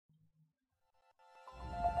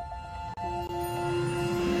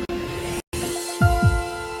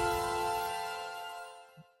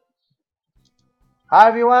Hi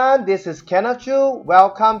everyone, this is Kenneth Chu.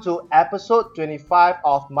 Welcome to episode 25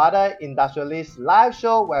 of Mother Industrialist live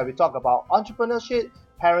show where we talk about entrepreneurship,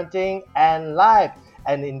 parenting, and life.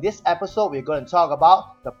 And in this episode, we're going to talk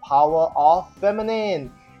about the power of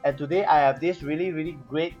feminine. And today I have this really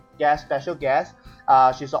great guest, special guest.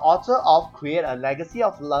 She's the author of Create a Legacy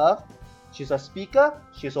of Love. She's a speaker.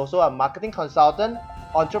 She's also a marketing consultant,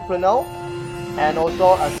 entrepreneur, and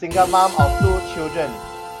also a single mom of two children.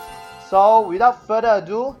 So, without further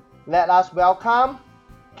ado, let us welcome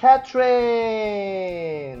Catherine.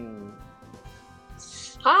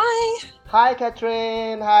 Hi. Hi,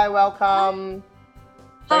 Catherine. Hi, welcome.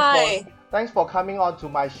 Thanks for Hi. thanks for coming on to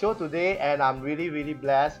my show today, and I'm really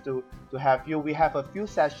blessed to have you. We have a few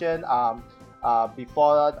sessions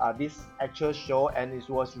before this actual show, and it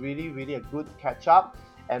was really a good catch up,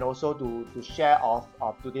 and also to share of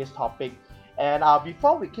today's topic. And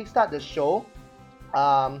before we kickstart the show,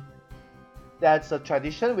 um, there's a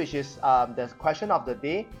tradition which is the question of the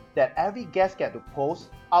day that every guest get to post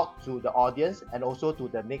out to the audience and also to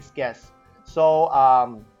the next guest. So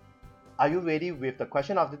are you ready with the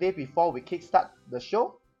question of the day before we kickstart the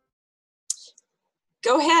show?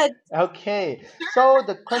 Go ahead. Okay, so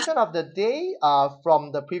the question of the day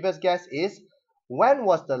from the previous guest is, when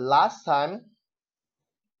was the last time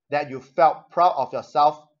that you felt proud of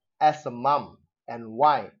yourself as a mom and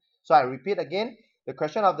why? So I repeat again, the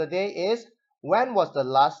question of the day is, when was the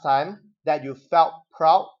last time that you felt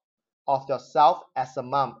proud of yourself as a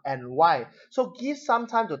mom and why? So give some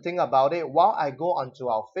time to think about it while I go onto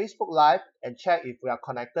our Facebook Live and check if we are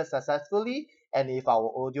connected successfully and if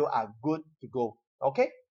our audio are good to go. Okay?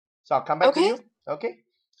 So I'll come back to Okay. you. Okay?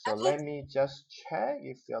 So Okay. let me just check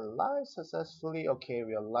if we are live successfully. Okay,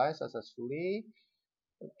 we are live successfully.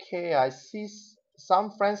 Okay, I see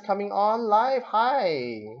some friends coming on live.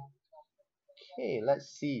 Hi. Okay, let's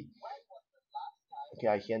see. Okay,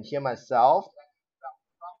 I can hear myself.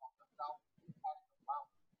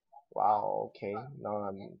 Wow, okay. Now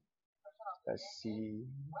let's see.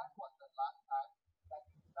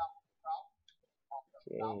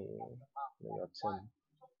 Okay, now your turn.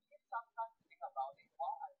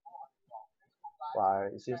 Wow,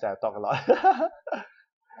 it seems that I talk a lot.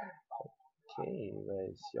 Okay, where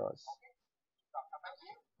is yours?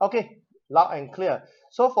 Okay, loud and clear.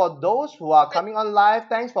 So for those who are coming on live,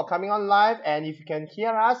 thanks for coming on live. And if you can hear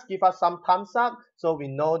us, give us some thumbs up so we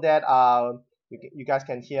know that you guys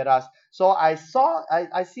can hear us. So I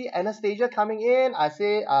see Anastasia coming in. I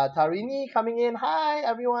see Tarini coming in. Hi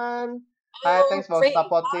everyone. Hi, Oh, thanks for great. Hi.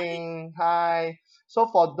 supporting. Hi. So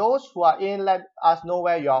for those who are in, let us know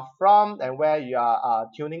where you are from and where you are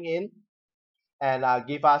tuning in, and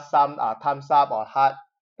give us some thumbs up or heart.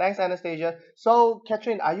 Thanks, Anastasia. So,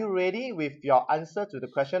 Catherine, are you ready with your answer to the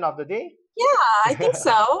question of the day? Yeah, I think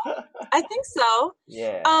so. I think so.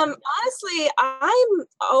 Yeah. Honestly, I'm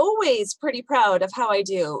always pretty proud of how I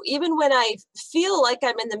do, even when I feel like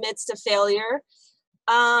I'm in the midst of failure.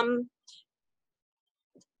 Um,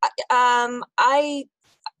 I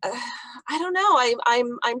I don't know.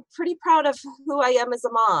 I'm pretty proud of who I am as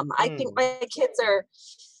a mom. I think Mm. my kids are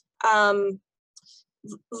um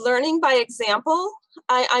learning by example.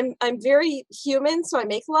 I'm very human, so I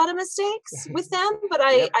make a lot of mistakes with them, but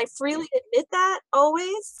Yep. I freely admit that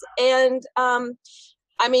always. And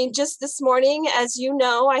I mean, just this morning, as you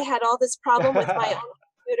know, I had all this problem with my own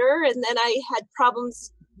computer, and then I had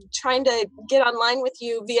problems trying to get online with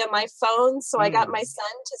you via my phone. So I got Mm. my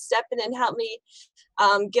son to step in and help me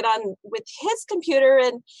get on with his computer,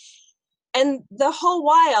 and the whole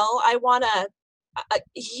while I want to.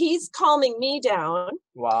 He's calming me down,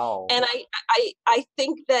 Wow. and I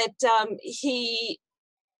think that he,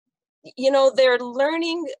 they're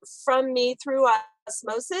learning from me through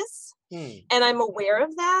osmosis, Mm. and I'm aware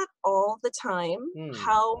of that all the time, Mm.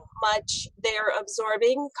 how much they're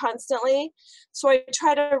absorbing constantly. So I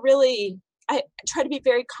try to be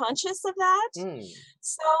very conscious of that. Mm.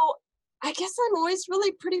 So I guess I'm always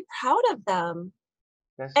really pretty proud of them,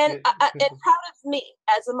 That's and good. and proud of me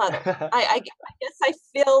as a mother. I guess I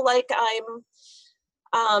feel like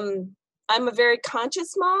um, I'm a very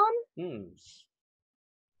conscious mom, Mm.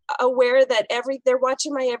 aware that they're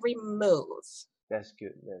watching my every move. That's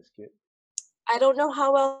good. That's good. I don't know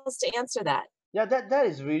how else to answer that. Yeah, that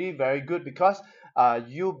is really very good because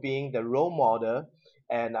you being the role model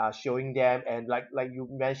and showing them, and like you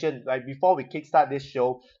mentioned, like before we kickstart this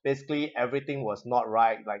show, basically everything was not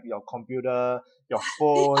right, like your computer, your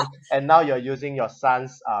phone, and now you're using your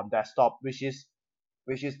son's desktop, which is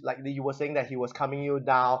like you were saying that he was coming you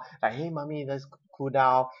down like, hey mommy, let's cool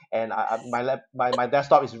down, and my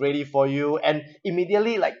desktop is ready for you, and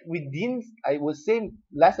immediately, like within, I would say,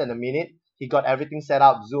 less than a minute, he got everything set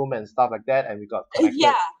up, Zoom and stuff like that, and we got connected.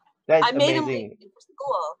 Yeah, That is I made him leave amazing. for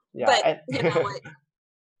school, Yeah, but you know and what?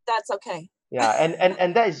 That's okay. yeah,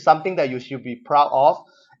 and that is something that you should be proud of.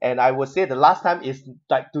 And I would say the last time is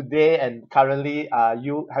like today and currently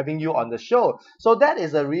you having you on the show. So that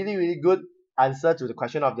is a really, really good answer to the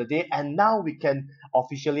question of the day. And now we can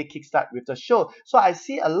officially kickstart with the show. So I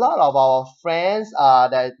see a lot of our friends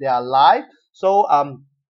that they are live. So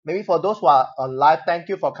maybe for those who are on live, thank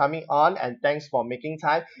you for coming on and thanks for making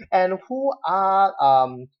time. And who are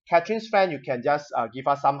Catherine's friend, you can just give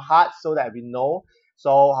us some hearts so that we know.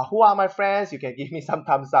 So who are my friends? You can give me some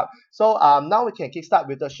thumbs up. So now we can kickstart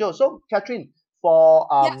with the show. So Catherine, for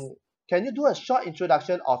Yes. can you do a short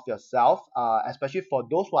introduction of yourself, especially for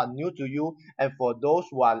those who are new to you and for those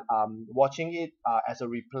who are watching it as a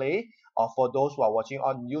replay, or for those who are watching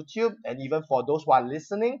on YouTube, and even for those who are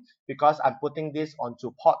listening, because I'm putting this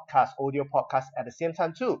onto podcast, audio podcast at the same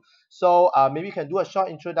time too. So maybe you can do a short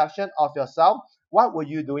introduction of yourself. What were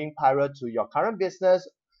you doing prior to your current business,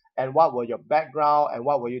 and what were your background, and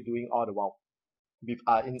what were you doing all the while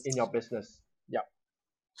in your business? Yeah.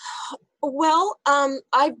 Well,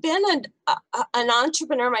 I've been an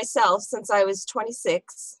entrepreneur myself since I was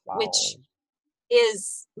 26, Wow. which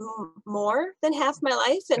is more than half my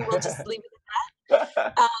life, and we'll just leave it at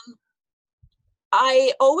that.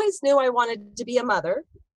 I always knew I wanted to be a mother,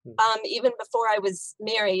 even before I was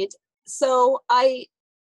married. So I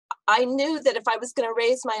knew that if I was going to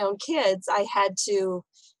raise my own kids, I had to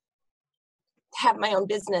have my own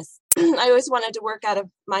business. I always wanted to work out of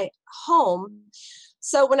my home.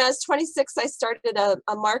 So when I was 26, I started a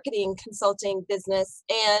marketing consulting business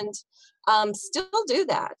and still do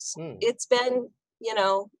that. Mm, It's been,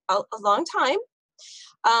 a long time,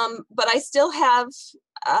 but I still have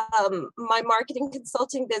my marketing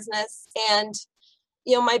consulting business. And,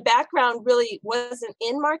 my background really wasn't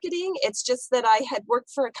in marketing. It's just that I had worked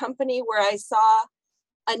for a company where I saw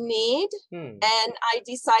a need mm, and I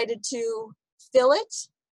decided to fill it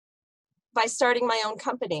by starting my own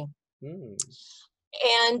company. mm,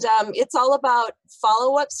 And it's all about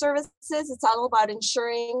follow-up services. It's all about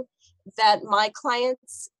ensuring that my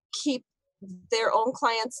clients keep their own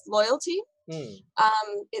clients' loyalty. mm.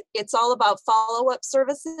 It's all about follow-up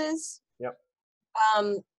services, Yep.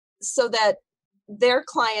 um, so that their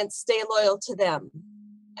clients stay loyal to them.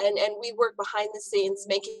 And we work behind the scenes,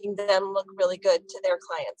 making them look really good to their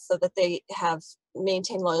clients so that they have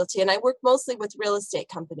maintained loyalty. And I work mostly with real estate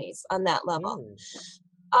companies on that level.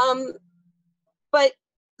 Mm. Um, but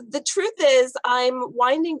the truth is I'm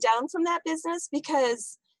winding down from that business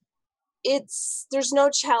because there's no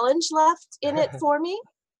challenge left in it for me.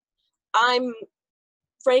 I'm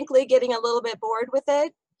frankly getting a little bit bored with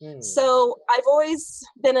it. Mm, So I've always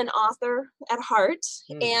been an author at heart.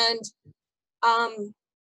 mm, And um,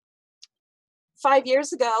 5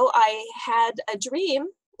 years ago, I had a dream.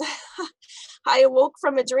 I awoke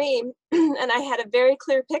from a dream and I had a very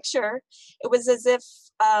clear picture. It was as if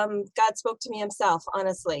God spoke to me himself,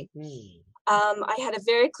 honestly. mm. I had a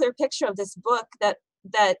very clear picture of this book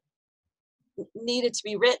that needed to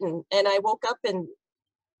be written. And I woke up and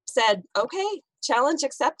said, okay, challenge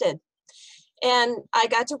accepted. And I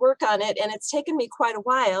got to work on it. And it's taken me quite a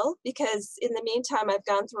while because in the meantime, I've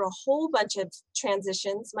gone through a whole bunch of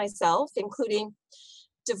transitions myself, including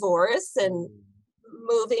divorce and Mm.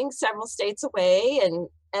 moving several states away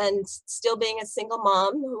and still being a single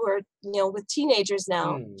mom who are, with teenagers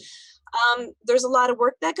now. Mm. There's a lot of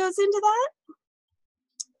work that goes into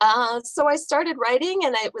that. So I started writing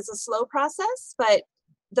and it was a slow process, but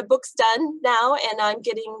the book's done now and I'm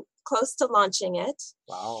getting close to launching it.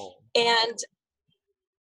 Wow. And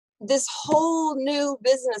this whole new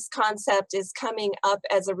business concept is coming up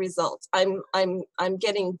as a result. I'm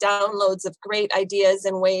getting downloads of great ideas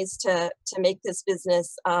and ways to make this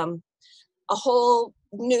business a whole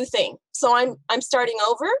new thing. So I'm starting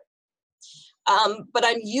over. But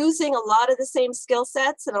I'm using a lot of the same skill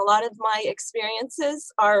sets and a lot of my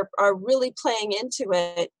experiences are really playing into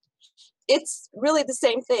it. It's really the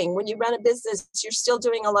same thing. When you run a business, you're still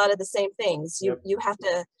doing a lot of the same things. Yep. You have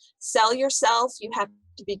to sell yourself. You have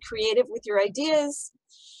to be creative with your ideas.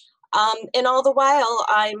 And all the while,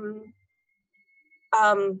 I'm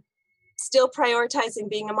still prioritizing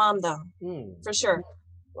being a mom, though, Mm. for sure.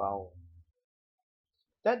 Wow.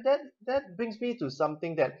 That brings me to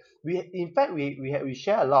something that in fact we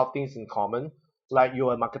share a lot of things in common. Like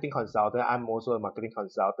you're a marketing consultant, I'm also a marketing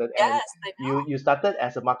consultant, and Yes, I you started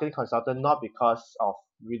as a marketing consultant not because of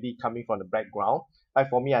really coming from the background. Like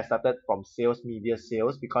for me, I started from sales, media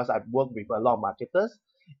sales, because I've worked with a lot of marketers,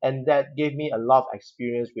 and that gave me a lot of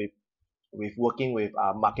experience with with working with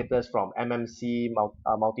marketers from MMC,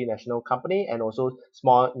 multinational company, and also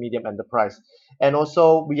small medium enterprise. And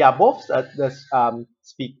also we are both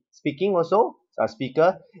speaking also a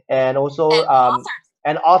speaker, and also And author.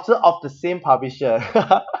 an author of the same publisher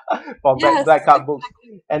from Yes, Black Card Books,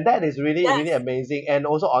 exactly. and that is really really Yes. amazing. And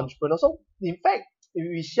also entrepreneur. So in fact,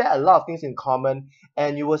 we share a lot of things in common.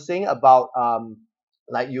 And you were saying about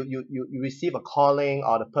like you receive a calling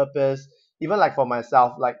or the purpose. Even like for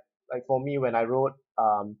myself, like for me when I wrote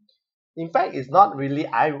in fact it's not really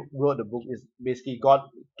I wrote the book, it's basically God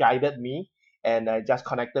guided me and just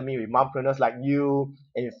connected me with mompreneurs like you.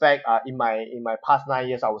 And in fact in my past 9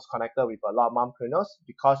 years I was connected with a lot of mompreneurs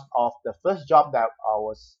because of the first job that I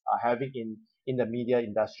was having in the media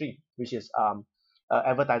industry, which is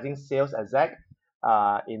advertising sales exec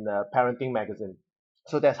in a parenting magazine.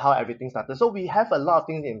 So that's how everything started. So we have a lot of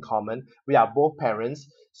things in common. We are both parents.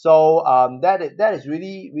 So that is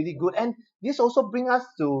really really good. And this also brings us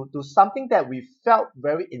to something that we felt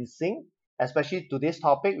very in sync, especially to this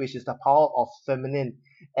topic, which is the power of feminine.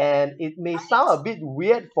 And it may sound a bit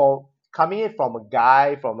weird for coming in from a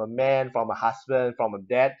guy, from a man, from a husband, from a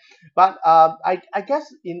dad, but I guess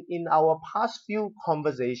in our past few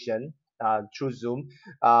conversation through Zoom,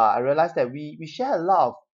 I realized that we share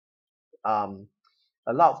um,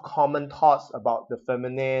 a lot of common thoughts about the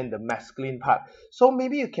feminine, the masculine part. So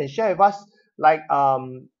maybe you can share with us, like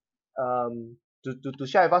to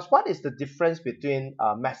share with us what is the difference between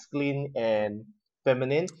masculine and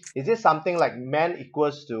feminine. Is it something like man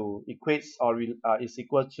equates or is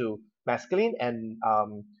equal to masculine, and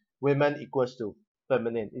women equals to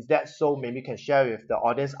feminine? Is that so? Maybe you can share with the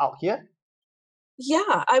audience out here.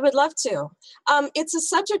 Yeah, I would love to. It's a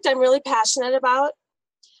subject I'm really passionate about.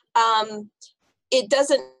 Um, it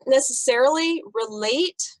doesn't necessarily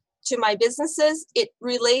relate to my businesses. It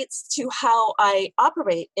relates to how I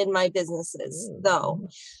operate in my businesses, Mm. though.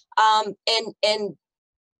 And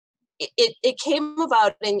it came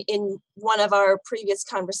about in one of our previous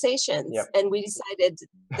conversations, Yep. and we decided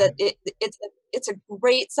that it's a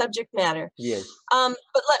great subject matter. Yes.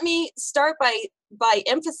 But let me start by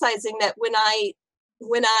emphasizing that when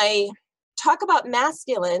I talk about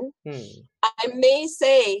masculine, Hmm. I may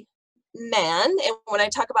say man, and when I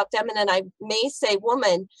talk about feminine, I may say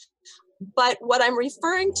woman, but what I'm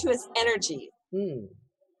referring to is energy. Hmm.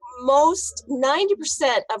 Most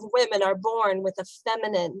 90% of women are born with a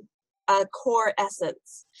feminine core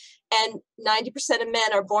essence, and 90% of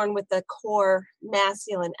men are born with a core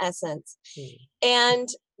masculine essence. Hmm. And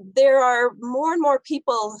there are more and more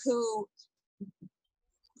people who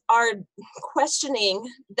are questioning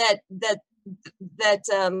that that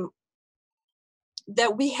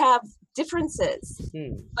we have differences,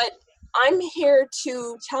 Hmm. but I'm here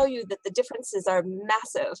to tell you that the differences are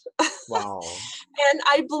massive. Wow. And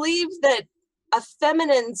I believe that a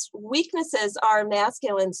feminine's weaknesses are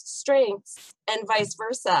masculine's strengths and vice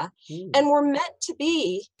versa. Hmm. And we're meant to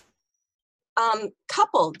be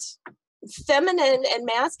coupled. Feminine and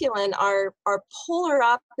masculine are polar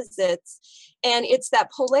opposites. And it's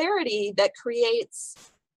that polarity that creates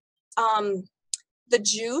the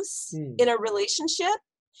juice Hmm. in a relationship.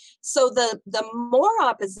 So the more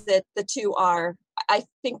opposite the two are, I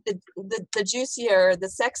think the juicier, the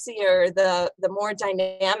sexier, the more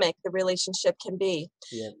dynamic the relationship can be.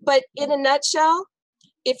 Yeah. But in a nutshell,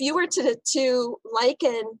 if you were to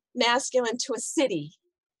liken masculine to a city,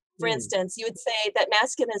 for Hmm. instance, you would say that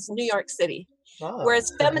masculine is New York City, Ah.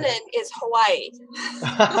 whereas feminine is Hawaii.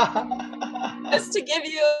 Just to give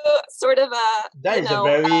you sort of a, That you is a know,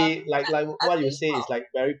 very like a what you say visual. is like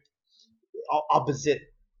very opposite,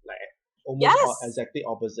 like almost Yes, exactly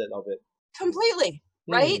opposite of it. completely,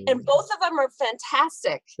 right? Hmm. And both of them are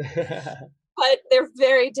fantastic, but they're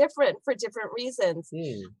very different for different reasons.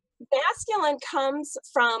 Hmm. Masculine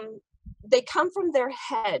they come from their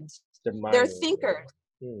head. The They're mind. thinkers,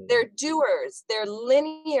 Hmm. they're doers, they're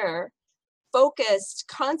linear, focused,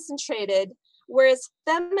 concentrated, whereas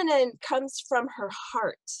feminine comes from her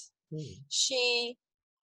heart. Hmm. She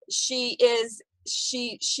is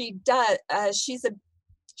she does she's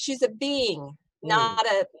a being, Hmm. not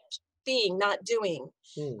a being, not doing.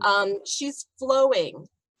 Hmm. She's flowing.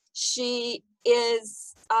 She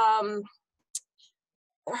is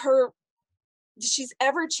her she's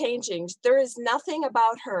ever changing. There is nothing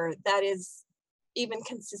about her that is even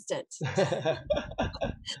consistent.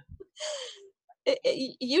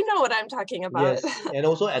 You know what I'm talking about. Yes, and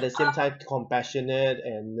also at the same time compassionate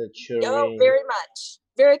and Oh, nurturing. very much.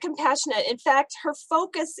 Very compassionate. In fact, her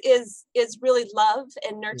focus is really love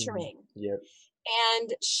and Hmm. nurturing. Yep.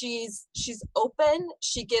 And she's open,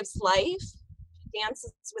 she gives life,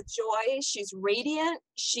 dances with joy. She's radiant.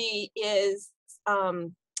 She is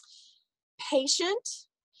patient.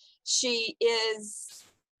 She is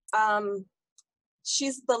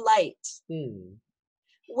she's the light.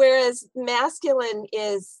 Whereas masculine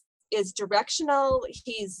is directional.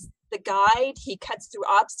 He's the guide. He cuts through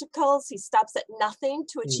obstacles. He stops at nothing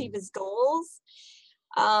to achieve his goals.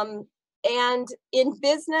 And in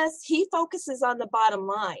business, he focuses on the bottom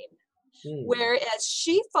line, whereas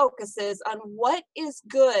she focuses on what is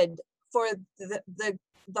good for the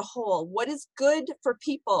whole, what is good for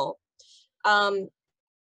people, and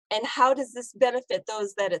how does this benefit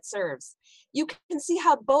those that it serves. You can see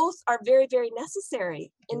how both are very, very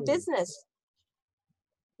necessary in business.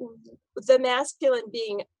 The masculine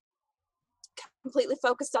being completely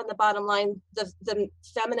focused on the bottom line, the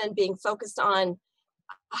feminine being focused on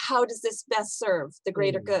how does this best serve the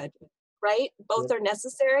greater good, right? Both are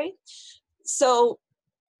necessary. So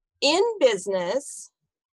in business,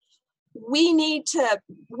 we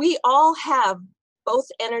all have both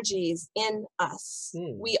energies in us.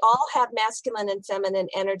 We all have masculine and feminine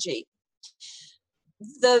energy.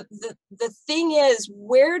 The thing is,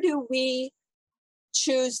 where do we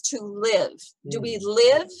choose to live? Do we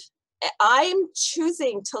live? I'm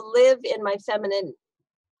choosing to live in my feminine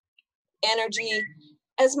energy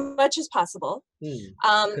as much as possible.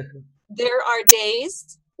 There are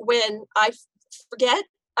days when I forget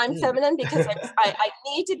I'm feminine because I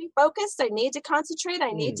need to be focused. I need to concentrate.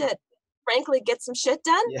 I need to, frankly, get some shit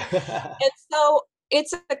done. And so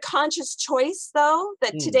it's a conscious choice, though,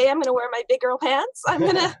 that today I'm going to wear my big girl pants. I'm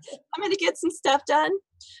going to get some stuff done.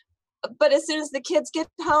 But as soon as the kids get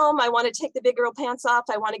home, I want to take the big girl pants off.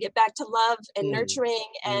 I want to get back to love and nurturing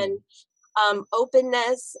and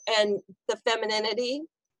openness and the femininity.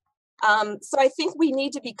 So I think we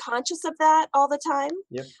need to be conscious of that all the time.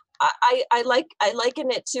 Yep. I liken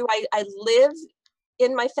it to I live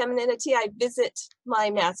in my femininity. I visit my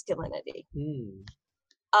masculinity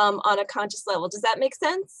on a conscious level. Does that make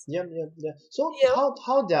sense? Yeah. So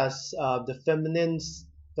how does the feminine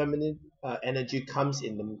energy comes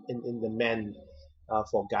in the men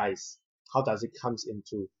for guys? How does it comes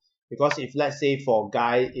into? Because if let's say for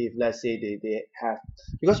guy, if let's say they have,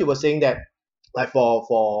 because you were saying that like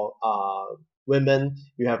for women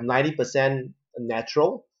you have 90%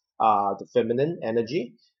 natural the feminine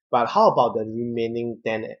energy, but how about the remaining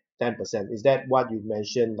 10%? Is that what you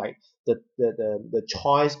mentioned, like the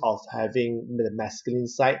choice of having the masculine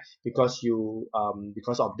side because you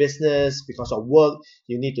because of business, because of work,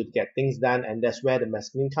 you need to get things done, and that's where the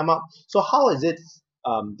masculine come up. So how is it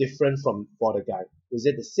different from for the guy? Is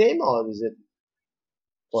it the same or is it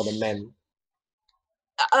for the men?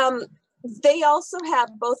 They also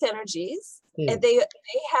have both energies, and they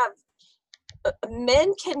have,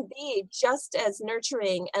 men can be just as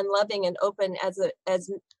nurturing and loving and open as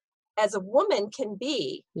a woman can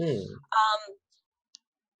be.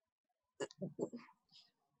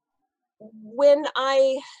 When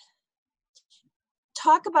I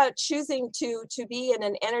talk about choosing to be in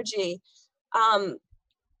an energy,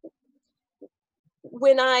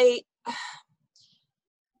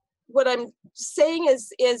 what I'm saying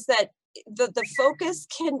is that the focus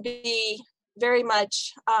can be very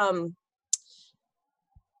much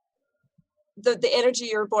the energy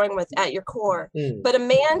you're born with at your core. But a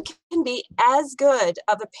man can be as good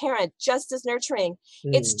of a parent, just as nurturing.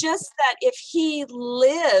 It's just that if he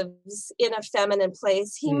lives in a feminine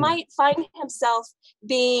place, he might find himself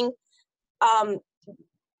being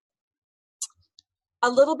a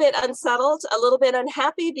little bit unsettled, a little bit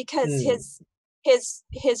unhappy, because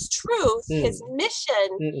his truth, his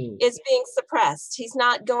mission is being suppressed. He's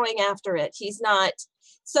not going after it. He's not.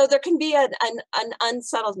 So there can be an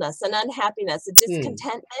unsettledness, an unhappiness, a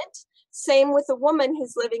discontentment. Same with a woman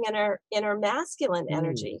who's living in her masculine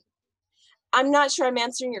energy. I'm not sure I'm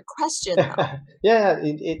answering your question, though. Yeah,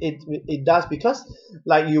 it does, because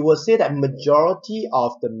like you will say that majority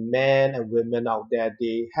of the men and women out there,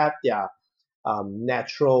 they have their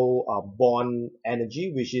natural born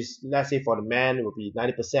energy, which is, let's say for the man, it will be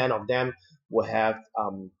 90% of them will have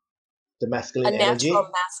the masculine energy,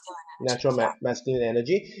 masculine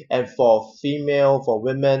energy, and for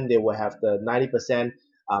women, they will have the 90%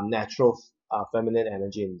 natural feminine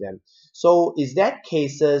energy in them. So is that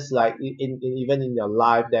cases like even in your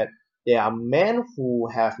life that there are men who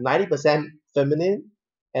have 90% feminine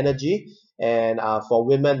energy, and for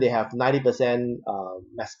women they have 90%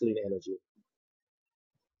 masculine energy?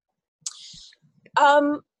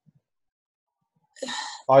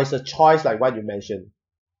 Or it's a choice like what you mentioned?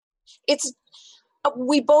 It's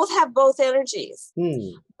we both have both energies,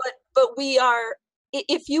 but we are,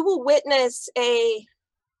 if you will witness a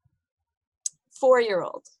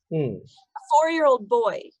 4-year-old. Mm. A 4-year-old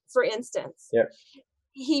boy, for instance. Yeah.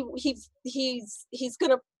 He's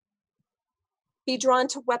going to be drawn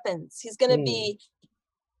to weapons. He's going to be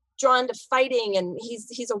drawn to fighting, and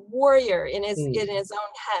he's a warrior in his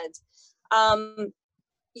own head.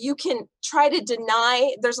 You can try to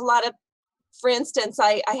deny. There's a lot of, for instance,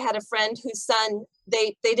 I had a friend whose son,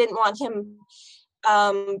 they didn't want him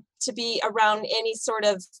to be around any sort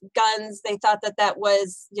of guns. They thought that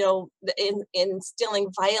was,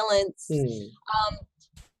 instilling violence.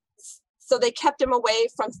 So they kept him away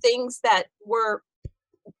from things that were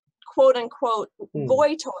quote unquote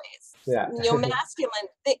boy toys, masculine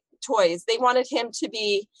toys. They wanted him to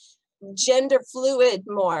be gender fluid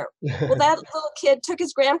more. Well, that little kid took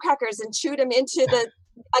his graham crackers and chewed him into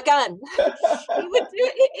a gun. He would do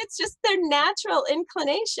it. It's just their natural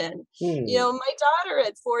inclination. My daughter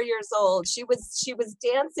at 4 years old, she was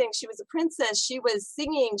dancing. She was a princess. She was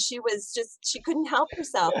singing. She couldn't help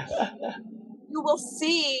herself. You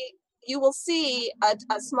will see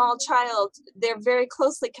a small child. They're very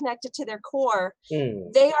closely connected to their core.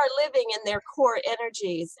 They are living in their core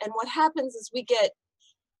energies. And what happens is we get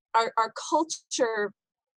our culture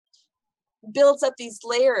builds up these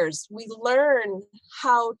layers. We learn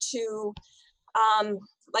how to,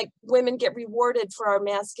 like women get rewarded for our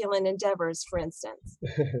masculine endeavors, for instance.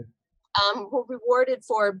 We're rewarded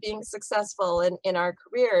for being successful in our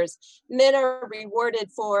careers. Men are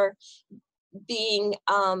rewarded for being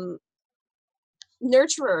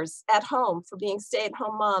nurturers at home, for being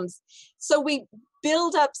stay-at-home moms. So we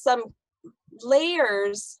build up some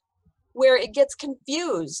layers where it gets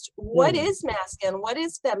confused. What is masculine? What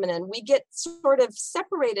is feminine? We get sort of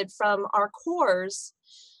separated from our cores.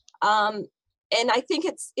 And I think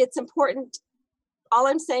it's important. All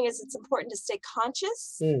I'm saying is it's important to stay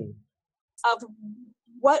conscious of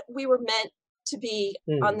what we were meant to be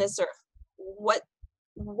on this earth. What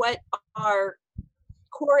our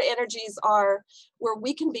core energies are, where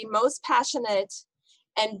we can be most passionate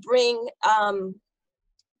and bring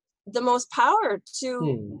the most power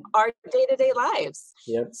to our day-to-day lives.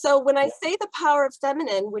 So when I say the power of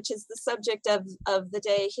feminine, which is the subject of the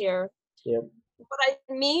day here, what I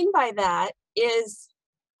mean by that is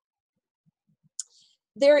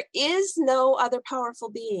there is no other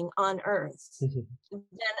powerful being on earth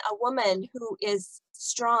than a woman who is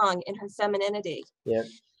strong in her femininity.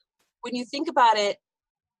 When you think about it,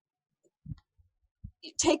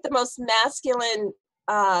 you take the most masculine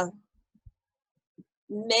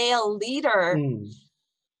male leader,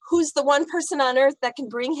 who's the one person on earth that can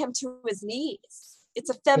bring him to his knees. It's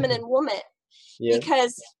a feminine woman,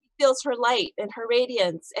 because he feels her light and her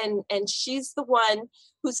radiance, and she's the one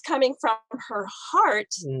who's coming from her heart,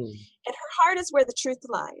 and her heart is where the truth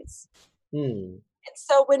lies. And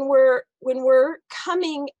so when we're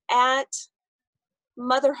coming at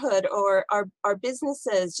motherhood or our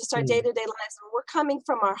businesses, just our day-to-day lives, when we're coming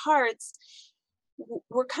from our hearts,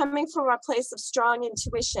 we're coming from a place of strong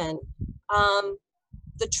intuition.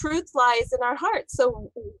 The truth lies in our hearts.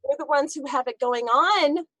 So we're the ones who have it going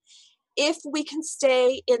on if we can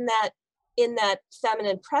stay in that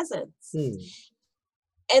feminine presence.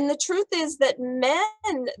 And the truth is that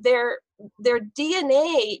men, their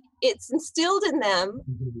DNA, it's instilled in them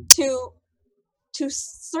to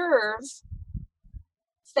serve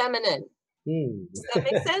feminine. Does that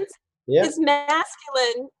make sense? Because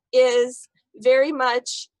masculine is very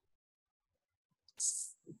much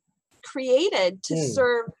created to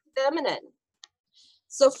serve feminine.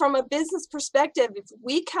 So from a business perspective, if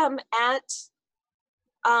we come at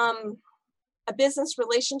a business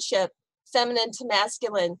relationship feminine to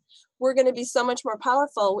masculine, we're going to be so much more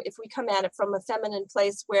powerful if we come at it from a feminine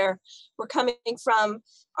place, where we're coming from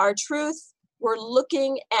our truth, we're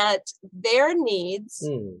looking at their needs,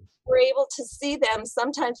 we're able to see them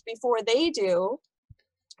sometimes before they do,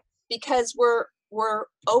 because we're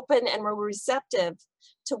open and we're receptive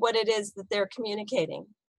to what it is that they're communicating.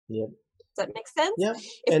 Does that make sense?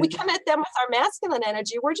 If we come at them with our masculine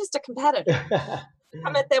energy, we're just a competitor.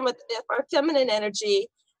 Come at them with our feminine energy,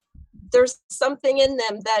 there's something in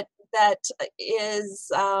them that is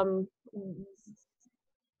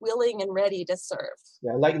willing and ready to serve.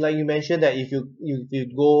 Like you mentioned, that if you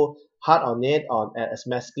go hard on it as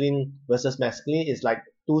masculine versus masculine, it's like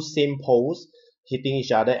two same poles hitting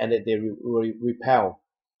each other, and that they repel,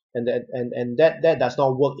 and that does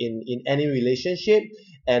not work in any relationship,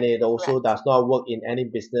 and it also does not work in any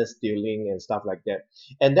business dealing and stuff like that.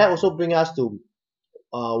 And that also brings us to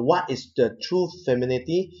what is the true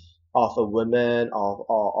femininity of a woman,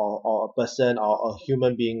 or a person, or a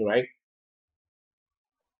human being, right?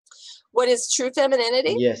 What is true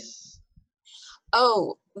femininity? Yes.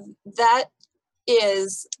 Oh, that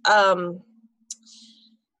is, well,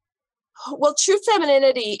 true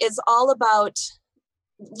femininity is all about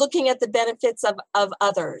looking at the benefits of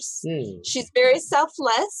others. She's very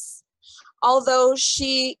selfless, although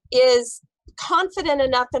she is confident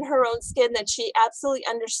enough in her own skin that she absolutely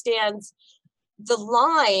understands the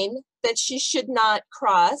line that she should not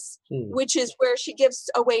cross, which is where she gives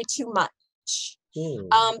away too much.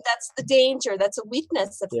 That's the danger. That's a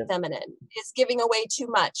weakness of feminine, is giving away too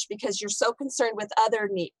much because you're so concerned with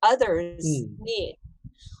others' need.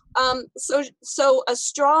 So a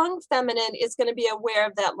strong feminine is going to be aware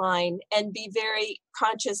of that line and be very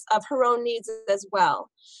conscious of her own needs as well.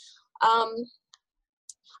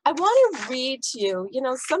 I want to read to you,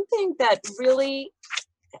 something that really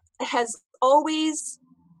has always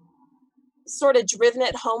sort of driven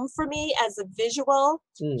it home for me as a visual.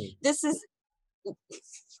 This is,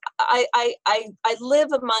 I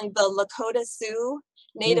live among the Lakota Sioux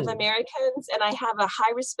Native Americans, and I have a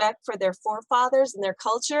high respect for their forefathers and their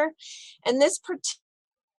culture. And this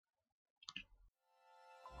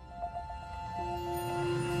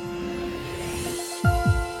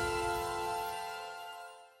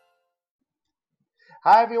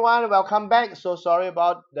Hi everyone, welcome back. So sorry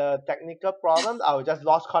about the technical problem. I just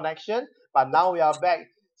lost connection, but now we are back.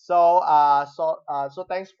 So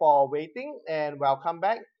thanks for waiting and welcome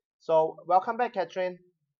back. So welcome back, Catherine.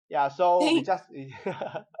 Yeah. So we just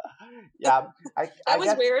yeah. that I was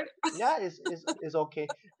guess weird. yeah. It's okay.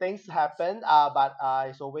 Things happen. But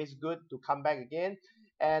it's always good to come back again.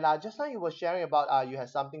 And just now you were sharing about you had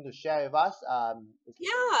something to share with us.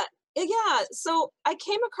 Yeah. So I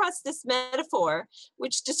came across this metaphor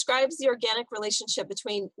which describes the organic relationship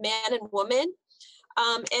between man and woman,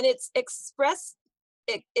 and it's expressed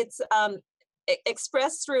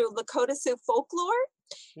expressed through Lakota Sioux folklore.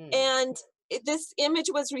 And this image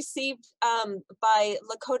was received by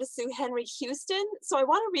Lakota Sioux Henry Houston. So I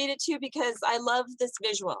want to read it to you because I love this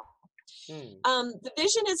visual. The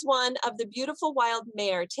vision is one of the beautiful wild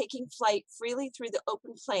mare taking flight freely through the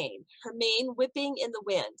open plain, her mane whipping in the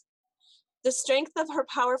wind. The strength of her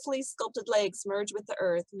powerfully sculpted legs merge with the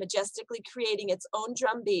earth, majestically creating its own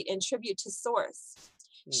drumbeat in tribute to Source.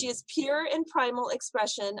 She is pure and primal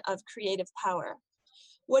expression of creative power.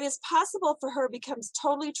 What is possible for her becomes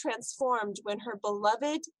totally transformed when her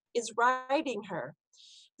beloved is riding her,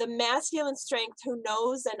 the masculine strength who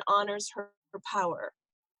knows and honors her power.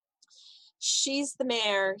 She's the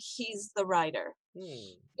mare, he's the rider.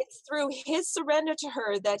 It's through his surrender to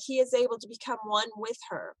her that he is able to become one with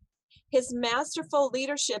her. His masterful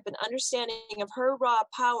leadership and understanding of her raw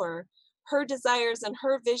power, her desires, and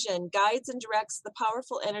her vision guides and directs the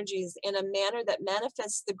powerful energies in a manner that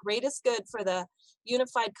manifests the greatest good for the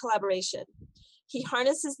unified collaboration. He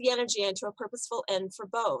harnesses the energy into a purposeful end for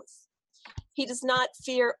both. He does not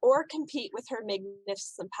fear or compete with her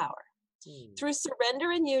magnificent power. Through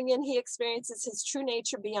surrender and union, he experiences his true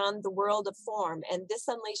nature beyond the world of form, and this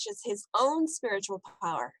unleashes his own spiritual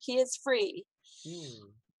power. He is free.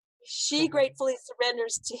 She gratefully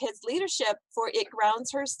surrenders to his leadership, for it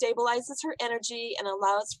grounds her, stabilizes her energy, and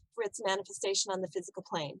allows for its manifestation on the physical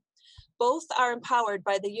plane. Both are empowered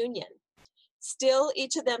by the union. Still,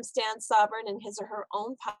 each of them stands sovereign in his or her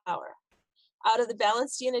own power. Out of the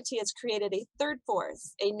balanced unity is created a third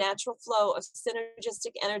force, a natural flow of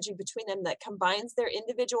synergistic energy between them that combines their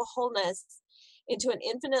individual wholeness into an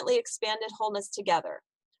infinitely expanded wholeness together.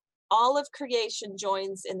 All of creation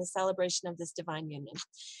joins in the celebration of this divine union.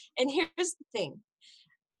 And here's the thing.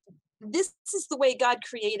 This is the way God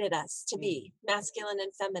created us to be, masculine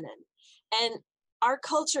and feminine. And our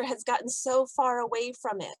culture has gotten so far away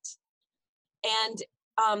from it. And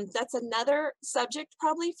that's another subject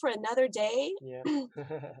probably for another day.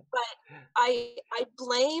 But I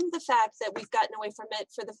blame the fact that we've gotten away from it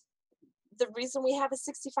for the reason we have a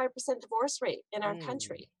 65% divorce rate in our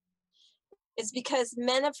country. Is because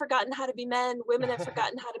men have forgotten how to be men, women have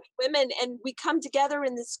forgotten how to be women, and we come together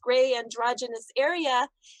in this gray androgynous area,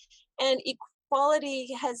 and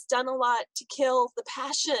equality has done a lot to kill the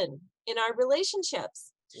passion in our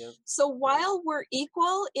relationships. So while we're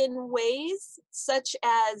equal in ways such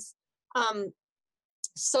as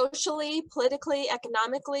socially, politically,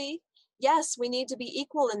 economically, yes, we need to be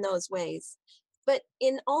equal in those ways. But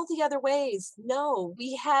in all the other ways, no,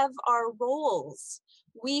 we have our roles.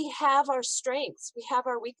 We have our strengths, we have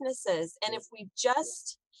our weaknesses. And if we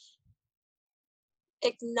just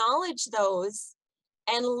acknowledge those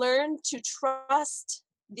and learn to trust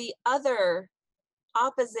the other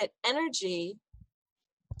opposite energy,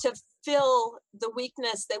 to fill the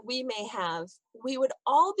weakness that we may have, we would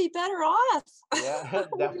all be better off. Yeah, We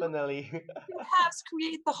would definitely. two halves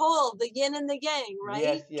create the whole, the yin and the yang, right,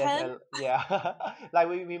 Yes, yes, Ken? and yeah, like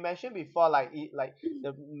we mentioned before, like like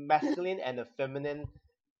the masculine and the feminine,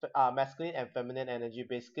 masculine and feminine energy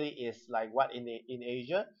basically is like what in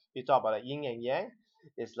Asia you talk about the yin and yang.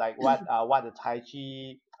 It's like what the Tai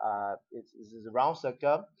Chi is a round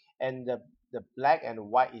circle, and the black and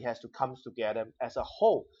white, it has to come together as a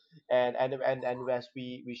whole, and as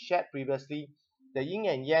we shared previously, the yin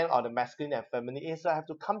and yang or the masculine and feminine is have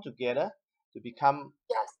to come together to become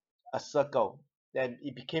Yes, a circle, then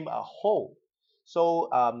it became a whole. So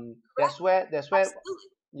correct. that's where Absolutely.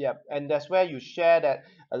 yeah, and that's where you share that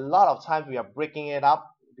a lot of times we are breaking it up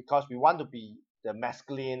because we want to be the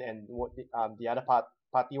masculine, and the other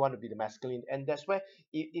party want to be the masculine, and that's where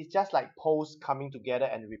it's just like poles coming together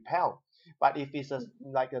and repel. But if it's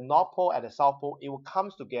like the north pole and the south pole, it will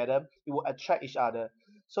comes together, it will attract each other.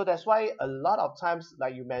 So that's why a lot of times,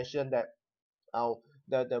 like you mentioned, that uh,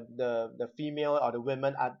 the female or the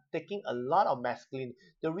women are taking a lot of masculine.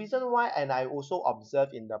 The reason why, and I also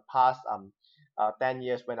observed in the past 10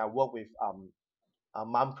 years when I work with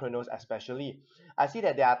mompreneurs especially, I see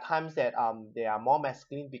that there are times that they are more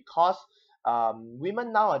masculine because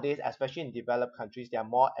women nowadays, especially in developed countries, they are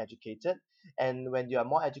more educated, and when you are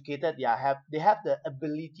more educated, they have the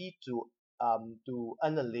ability to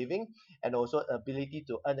earn a living, and also ability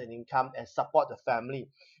to earn an income and support the family,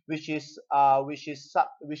 which is a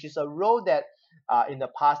role that in the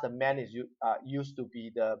past the man used to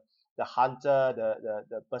be the hunter,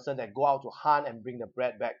 the person that go out to hunt and bring the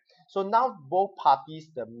bread back. So now both parties,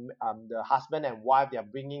 the husband and wife, they are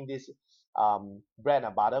bringing this bread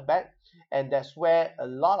and butter back, and that's where a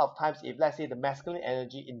lot of times, if let's say the masculine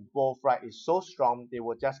energy in both, right, is so strong, they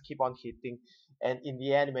will just keep on hitting, and in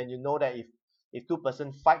the end, when you know that if two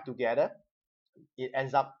person fight together, it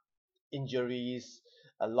ends up injuries,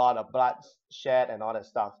 a lot of blood shed, and all that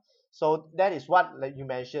stuff. So that is what, like you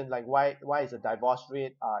mentioned, like why is the divorce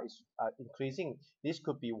rate is increasing. This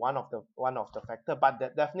could be one of the factor, but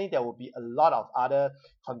definitely there will be a lot of other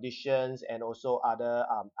conditions and also other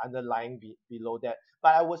underlying below that.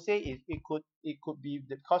 But I would say it could be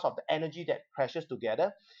because of the energy that crashes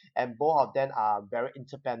together, and both of them are very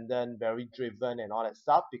independent, very driven, and all that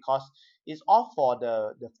stuff, because it's all for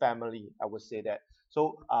the family, I would say that.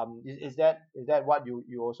 So is that what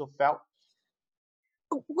you also felt?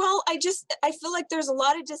 Well, I feel like there's a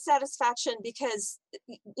lot of dissatisfaction because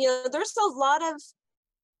there's a lot of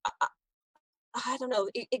I don't know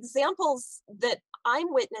examples that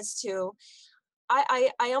I'm witness to.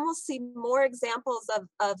 I almost see more examples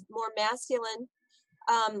of more masculine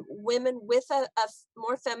women with a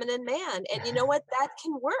more feminine man, and you know what, that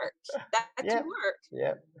can work. That can Yeah, work.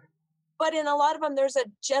 yeah. But in a lot of them, there's a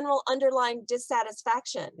general underlying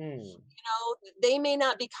dissatisfaction. Hmm. They may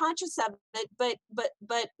not be conscious of it, but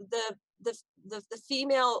the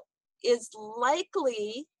female is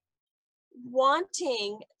likely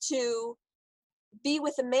wanting to be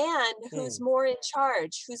with a man who's Hmm. more in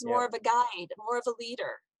charge, who's more Yep. of a guide, more of a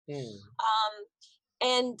leader. Hmm. Um,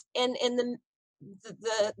 and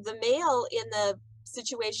the male in the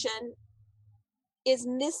situation is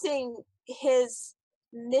missing his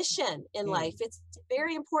mission in life. Hmm. It's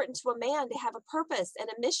very important to a man to have a purpose and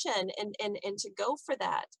a mission, and to go for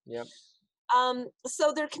that. Yep.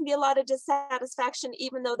 So there can be a lot of dissatisfaction,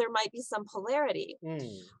 even though there might be some polarity. Hmm.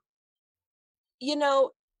 You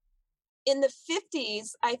know, in the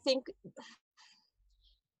 50s, I think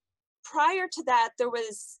prior to that, there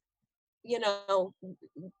was, you know,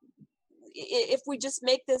 if we just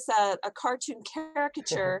make this a cartoon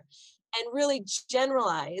caricature and really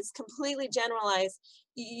generalize, completely generalize,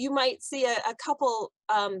 you might see a couple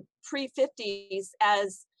pre 50s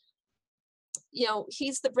as,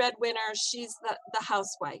 he's the breadwinner, she's the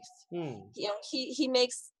housewife. Hmm. He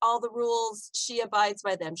makes all the rules, she abides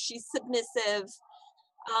by them. She's submissive,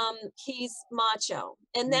 he's macho,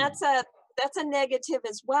 and Hmm. that's a negative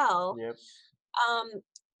as well. Yep. Um,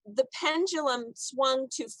 the pendulum swung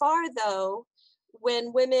too far, though,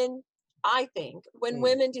 when women, I think, when Hmm.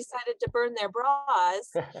 women decided to burn their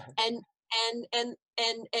bras, and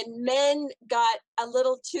and men got a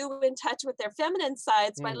little too in touch with their feminine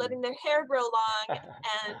sides by Hmm. letting their hair grow long,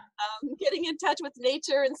 and getting in touch with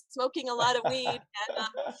nature and smoking a lot of weed,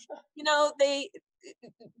 and they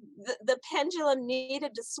the pendulum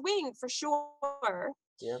needed to swing for sure.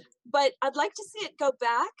 Yep. But I'd like to see it go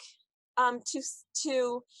back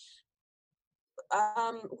to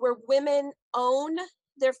where women own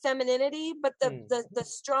their femininity, but Hmm. the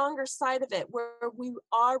stronger side of it, where we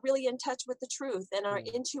are really in touch with the truth and our Hmm.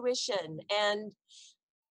 intuition, and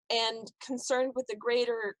and concerned with the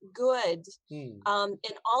greater good, Mm.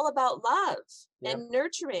 and all about love Yep. and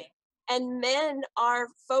nurturing. And men are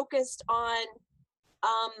focused on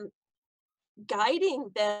um, guiding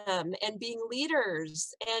them and being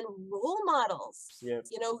leaders and role models. Yep.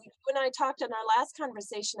 You know, you and I talked in our last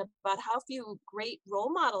conversation about how few great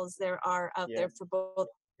role models there are out there Yep. for both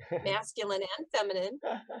masculine and feminine.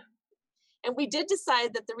 And we did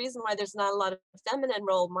decide that the reason why there's not a lot of feminine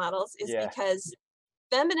role models is Yeah. because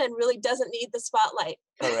feminine really doesn't need the spotlight.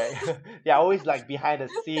 Correct. They're always like behind the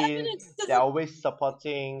Feminine scenes. They're doesn't, always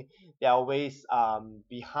supporting. They're always they're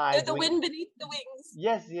behind the doing. wind beneath the wings.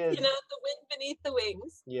 Yes, You yes, know, the wind beneath the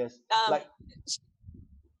wings. yes. Um, Like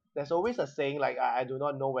there's always a saying, like I do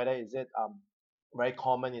not know whether is it very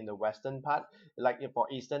common in the western part, like for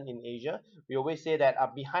eastern in Asia. We always say that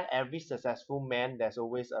behind every successful man there's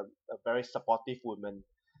always a very supportive woman.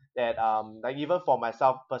 That like even for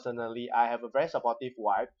myself personally, I have a very supportive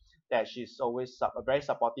wife, that she's always very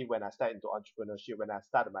supportive when I start into entrepreneurship, when I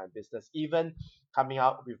start my business, even coming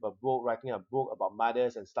out with a book, writing a book about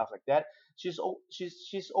mothers and stuff like that. She's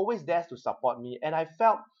always there to support me, and I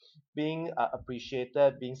felt being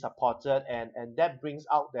appreciated, being supported, and that brings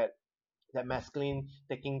out that masculine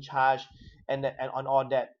taking charge, and on all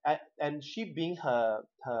that, and she being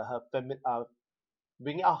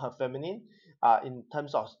bringing out her feminine in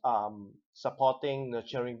terms of supporting,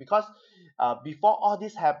 nurturing, because before all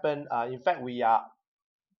this happened, in fact we are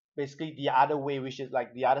basically the other way, which is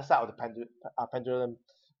like the other side of the pendulum,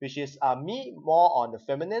 which is me more on the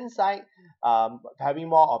feminine side, having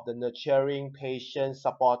more of the nurturing, patient,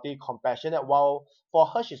 supportive, compassionate, while for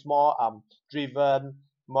her she's more driven,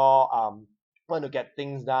 more want to get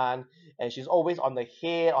things done, and she's always on the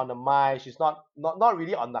head, on the mind. She's not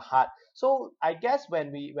really on the heart. So I guess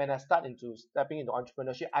when I start into stepping into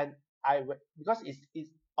entrepreneurship, because it's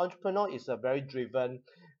entrepreneur is a very driven,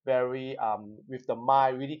 very with the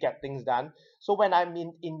mind, really get things done. So when I'm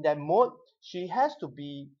in that mode, she has to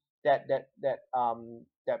be that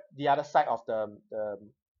the other side of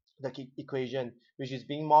the equation, which is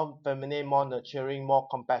being more feminine, more nurturing, more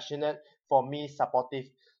compassionate, for me supportive.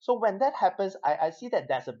 So when that happens, I see that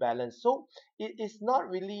there's a balance. So it is not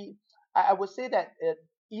really, I would say that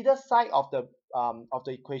either side of the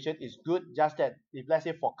equation is good, just that if let's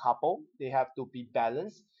say for couple, they have to be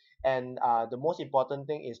balanced, and the most important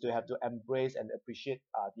thing is to have to embrace and appreciate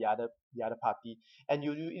the other party. And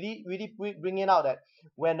you really bring it out that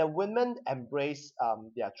when a woman embrace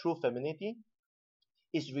their true femininity,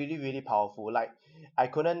 it's really really powerful. Like I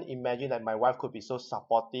couldn't imagine that my wife could be so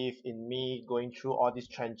supportive in me going through all these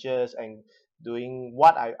trenches and doing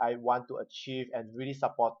what I want to achieve, and really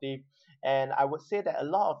supportive. And I would say that a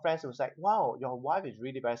lot of friends was like, wow, your wife is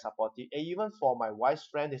really very supportive. And even for my wife's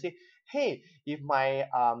friend, they say, hey, if my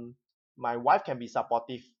wife can be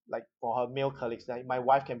supportive, like for her male colleagues, like my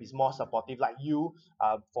wife can be more supportive like you,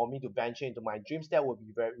 for me to venture into my dreams, that would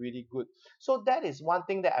be very really good. So that is one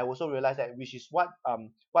thing that I also realized, that which is what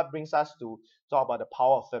brings us to talk about the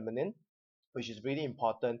power of feminine, which is really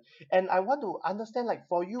important. And I want to understand, like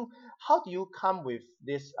for you, how do you come with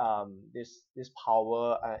this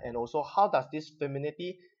power, and also how does this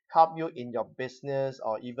femininity help you in your business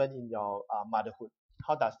or even in your motherhood?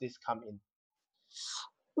 How does this come in?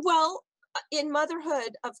 Well, in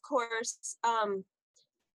motherhood, of course,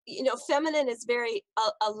 you know, feminine is very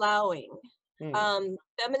allowing. Hmm.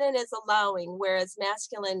 Feminine is allowing, whereas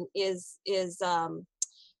masculine is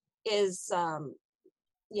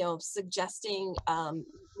you know, suggesting,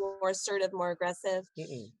 more assertive, more aggressive.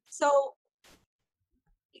 Mm-mm. So,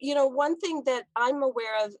 you know, one thing that I'm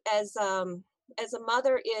aware of as a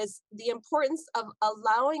mother is the importance of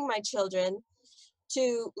allowing my children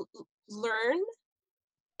to learn,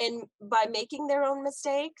 and by making their own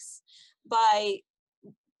mistakes, by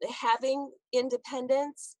having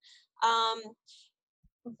independence. Um,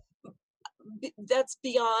 that's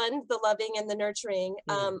beyond the loving and the nurturing.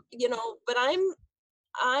 Hmm. You know, but I'm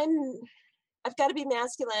I've got to be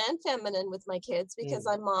masculine and feminine with my kids because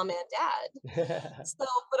Hmm. I'm mom and dad. So,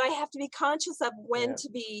 but I have to be conscious of when Yeah, to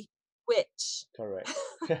be which. correct.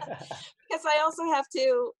 Because I also have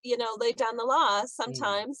to, you know, lay down the law Hmm.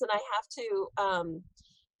 sometimes, and I have to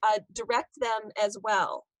direct them as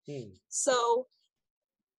well. Hmm. So,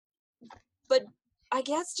 but I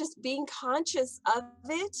guess just being conscious of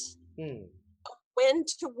it, Hmm.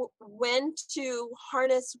 when to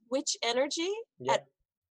harness which energy at Yep.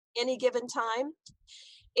 any given time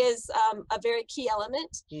is a very key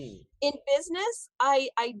element. Hmm. In business, I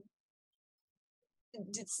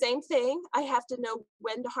did same thing. I have to know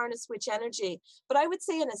when to harness which energy. But I would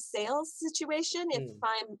say in a sales situation, if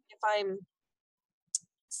Hmm. I'm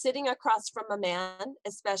sitting across from a man,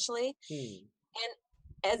 especially, Hmm. and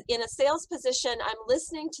as in a sales position, I'm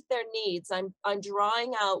listening to their needs. I'm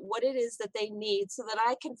drawing out what it is that they need so that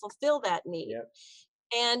I can fulfill that need. Yep.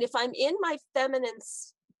 And if I'm in my feminine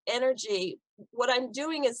energy, what I'm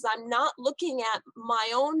doing is I'm not looking at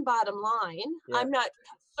my own bottom line. I'm Yep. not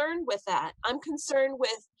concerned with that. I'm concerned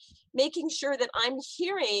with making sure that I'm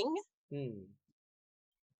hearing Hmm.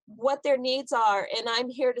 what their needs are, and I'm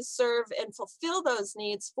here to serve and fulfill those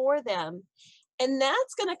needs for them. And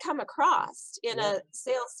that's going to come across in Yep. a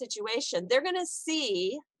sales situation. They're going to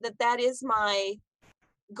see that that is my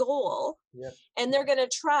goal, Yep. and they're going to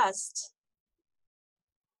trust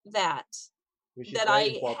that Which is that very I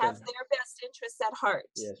have important. their best interests at heart.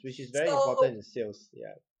 Yes, which is very So important in sales.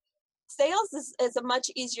 Yeah. sales is a much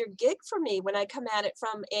easier gig for me when I come at it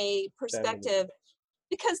from a Feminine. perspective,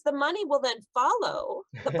 because the money will then follow.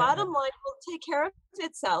 The bottom line will take care of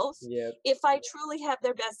itself Yep. if I truly have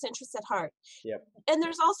their best interests at heart. Yep. And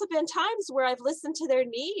there's also been times where I've listened to their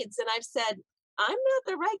needs and I've said, I'm not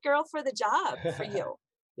the right girl for the job for you.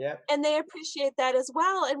 Yep. And they appreciate that as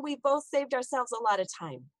well. And we both saved ourselves a lot of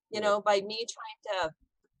time, Yes. by me trying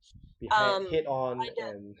Be to head on trying to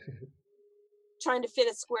and trying to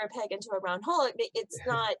fit a square peg into a round hole. It's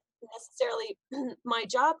not necessarily my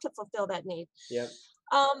job to fulfill that need. yep.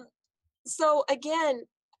 Um, so again,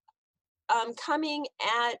 coming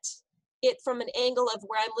at it from an angle of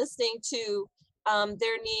where I'm listening to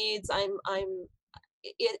their needs,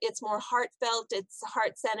 it's more heartfelt, it's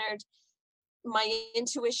heart centered. My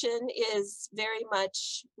intuition is very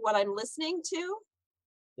much what I'm listening to,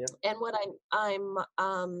 Yep. and what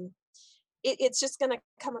it's just going to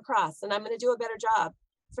come across, and I'm going to do a better job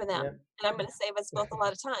for them, Yep. and I'm going to save us both a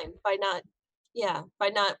lot of time by not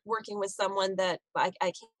working with someone that I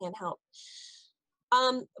can't help.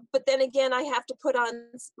 But then again, I have to put on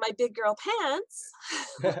my big girl pants,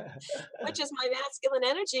 which is my masculine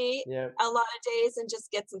energy, yep. a lot of days, and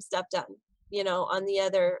just get some stuff done, on the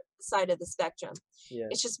other side of the spectrum. Yes.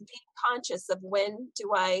 It's just being conscious of when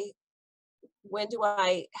do I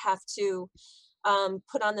have to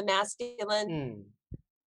put on the masculine Mm.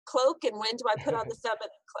 cloak, and when do I put on the feminine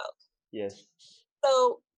cloak. yes.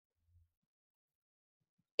 So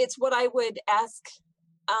it's what I would ask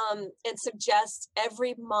and suggest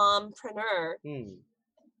every mompreneur Mm.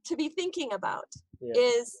 to be thinking about, Yep.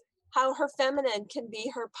 is how her feminine can be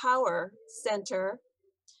her power center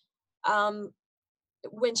um,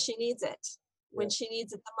 when she needs it, when Yep. she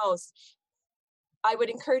needs it the most. I would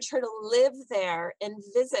encourage her to live there and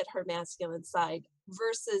visit her masculine side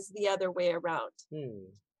versus the other way around.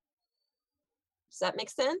 Mm. Does that make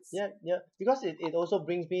sense? Yeah, yeah. Because it also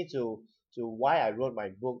brings me to why I wrote my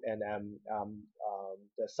book, and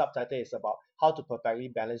the subtitle is about how to perfectly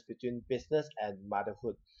balance between business and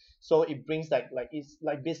motherhood. So it brings like it's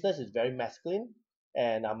like business is very masculine,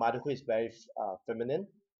 and motherhood is very feminine.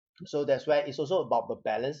 So that's why it's also about the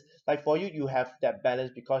balance. Like for you, you have that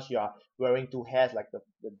balance because you are wearing two hats, like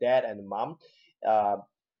the dad and the mom. Uh,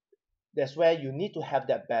 that's where you need to have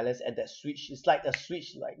that balance and that switch. It's like a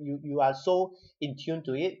switch, like you are so in tune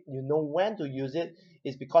to it, you know when to use it.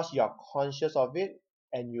 It's because you are conscious of it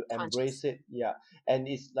and you Conscious. embrace it. Yeah. And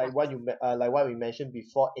it's Yeah. like like what we mentioned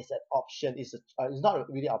before, it's an option. It's not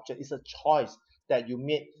really option, it's a choice that you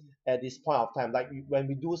made at this point of time. Like when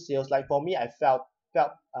we do sales, like for me, I felt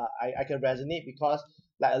I can resonate because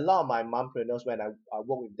like a lot of my mompreneurs, when I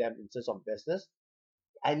work with them in terms of business,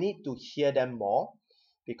 I need to hear them more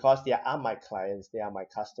because they are my clients, they are my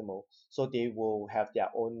customer. So they will have their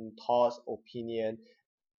own thoughts, opinion.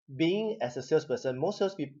 Being as a salesperson, most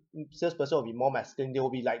salesperson will be more masculine. They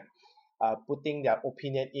will be like putting their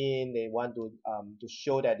opinion in. They want to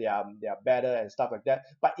show that they are better and stuff like that.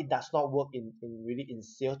 But it does not work in really in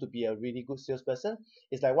sales to be a really good salesperson.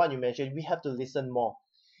 It's like what you mentioned. We have to listen more,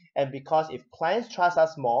 and because if clients trust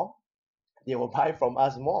us more, they will buy from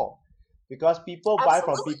us more because people buy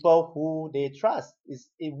from Absolutely. people who they trust.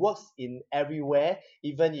 It works in everywhere.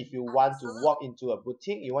 Even if you want to Absolutely. walk into a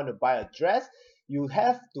boutique, you want to buy a dress, you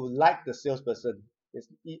have to like the salesperson.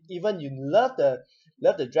 Even you love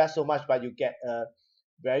the dress so much, but you get a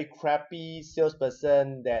very crappy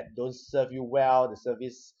salesperson that don't serve you well, the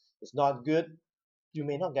service is not good, you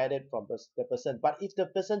may not get it from the person. But if the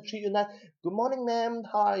person treat you nice, good morning ma'am,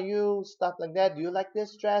 how are you, stuff like that, do you like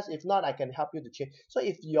this dress, if not I can help you to change. So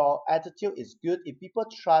if your attitude is good, if people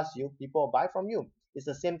trust you, people will buy from you. It's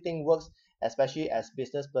the same thing works, especially as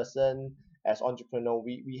business person, as entrepreneur.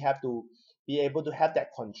 We have to be able to have that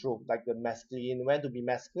control, like the masculine, when to be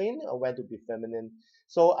masculine or when to be feminine.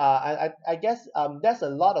 So I guess there's a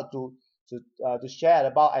lot of to share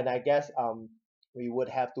about, and I guess we would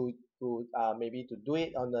have to maybe to do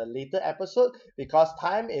it on a later episode because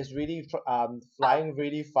time is really Oh, flying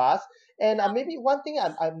really fast. And maybe one thing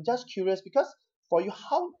I'm just curious because for you,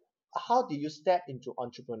 how did you step into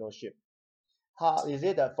entrepreneurship? How is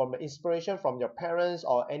it from inspiration from your parents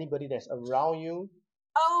or anybody that's around you?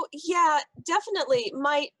 oh yeah, definitely.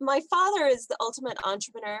 My father is the ultimate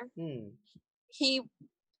entrepreneur. Hmm. He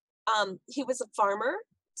he was a farmer,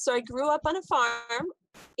 so I grew up on a farm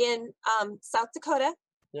in South Dakota,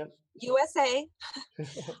 Yep. USA.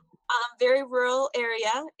 Very rural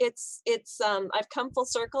area. It's I've come full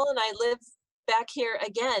circle and I live back here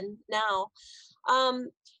again now. Um,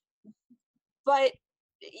 but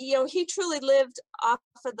he truly lived off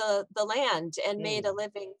of the land and made a Hmm.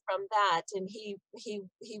 living from that, and he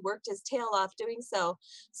worked his tail off doing so.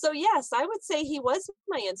 So yes, I would say he was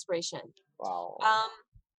my inspiration. Wow. Um,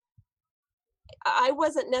 I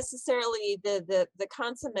wasn't necessarily the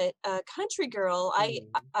consummate country girl. Hmm.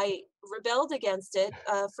 I rebelled against it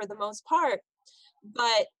for the most part,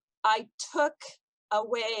 but I took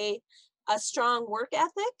away a strong work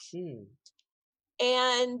ethic Hmm.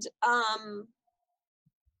 and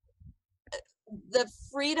the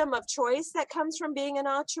freedom of choice that comes from being an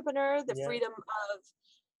entrepreneur, the Yeah. freedom of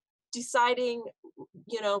deciding,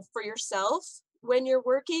 for yourself when you're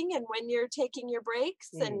working and when you're taking your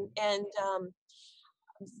breaks, and Hmm.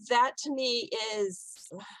 that to me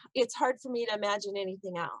is, it's hard for me to imagine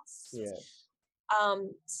anything else. Yeah.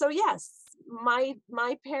 So yes, my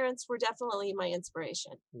parents were definitely my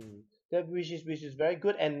inspiration. Mm. That which is very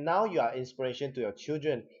good. And now you are inspiration to your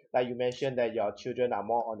children. Like you mentioned that your children are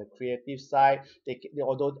more on the creative side.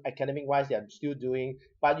 Although academic wise they are still doing,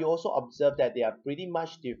 but you also observe that they are pretty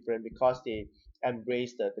much different because they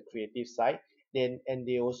embrace the creative side. Then and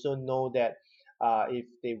they also know that if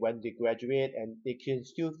they when they graduate and they can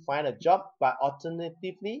still find a job, but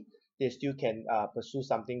alternatively they still can pursue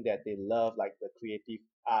something that they love, like the creative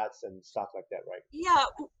arts and stuff like that, right? Yeah,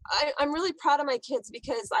 I'm really proud of my kids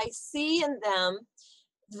because I see in them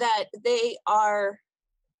that they're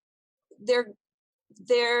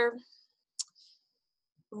they're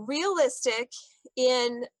realistic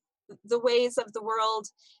in the ways of the world,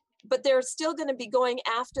 but they're still going to be going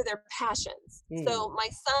after their passions. So Hmm. my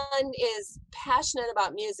son is passionate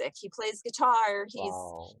about music. He plays guitar. He's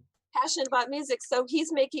Wow. passionate about music. So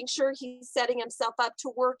he's making sure he's setting himself up to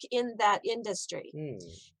work in that industry. Hmm.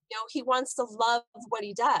 He wants to love what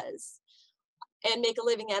he does and make a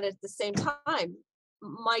living at it at the same time.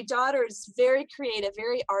 My daughter's very creative,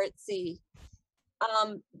 very artsy.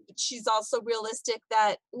 She's also realistic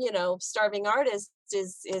that starving artist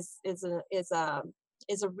is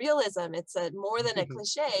a realism. It's a more than a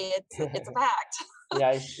cliche. It's a fact.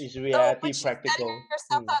 Yeah, it's So, reality but she's setting practical.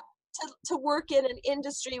 herself Hmm. up to work in an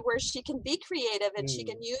industry where she can be creative and she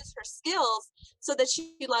can Hmm. use her skills so that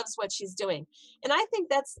she loves what she's doing. And I think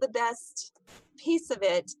that's the best piece of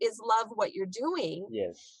it, is love what you're doing,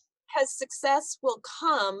 Yes. because success will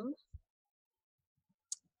come,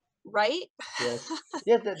 right? Yes.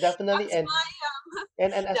 Yes, definitely. That's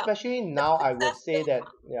And no, especially but now I would success say will that,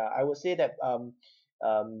 come. yeah, I would say that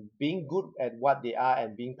being good at what they are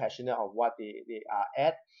and being passionate of what they are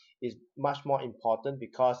at is much more important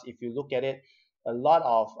because if you look at it, a lot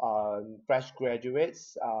of fresh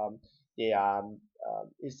graduates, they are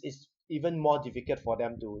it's even more difficult for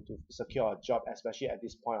them to secure a job, especially at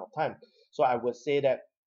this point of time. So I would say that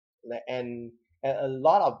like, and a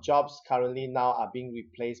lot of jobs currently now are being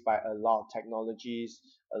replaced by a lot of technologies,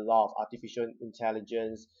 a lot of artificial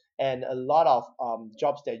intelligence, and a lot of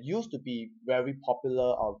jobs that used to be very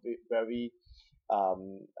popular or very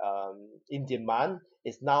in demand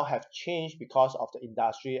is now have changed because of the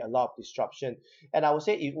industry, a lot of disruption. And I would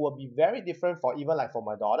say it will be very different for even like for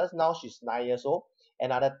my daughters. Now she's 9 years old.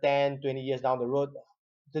 Another 10, 20 years down the road,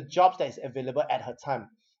 the jobs that is available at her time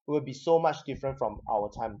will be so much different from our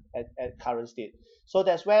time at current state. So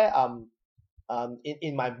that's where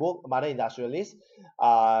in my book Mother Industrialist,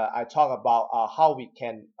 I talk about how we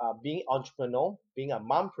can being entrepreneur, being a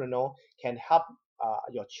mompreneur can help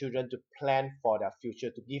your children to plan for their future,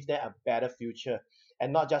 to give them a better future,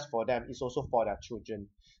 and not just for them, it's also for their children.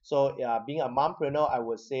 So being a mompreneur, I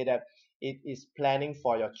would say that it is planning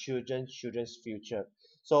for your children's future.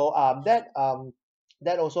 So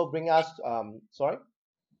that also bring us sorry.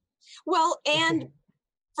 Well, and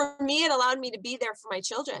for me, it allowed me to be there for my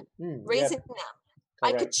children, Yep, raising them.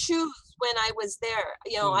 I could correct. choose when I was there.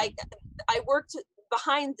 Hmm. I worked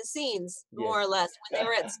behind the scenes more or Yes. less. When they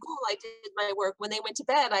were at school, I did my work. When they went to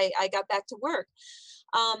bed, I got back to work.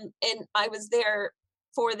 And I was there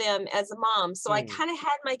for them as a mom. So I Hmm. kind of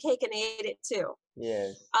had my cake and ate it too.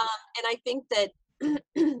 Yes. And I think that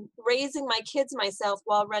raising my kids myself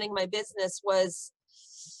while running my business was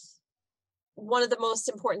one of the most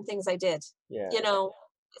important things I did. Yeah. You know,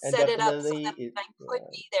 And set it up so definitely that it, I could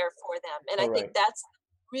be there for them. And I think correct. that's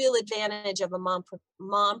the real advantage of a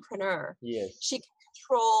mompreneur. Yes. She can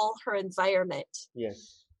control her environment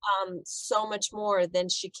Yes. so much more than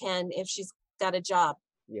she can if she's got a job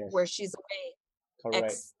where Yes. she's away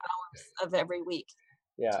Correct. X hours of every week.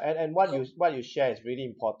 Yeah. And So, what you share is really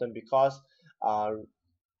important because uh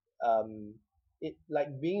um it like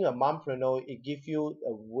being a mompreneur, it gives you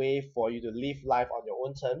a way for you to live life on your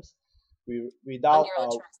own terms, on without your own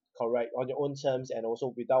terms. correct, on your own terms, and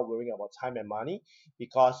also without worrying about time and money,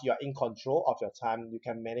 because you are in control of your time. You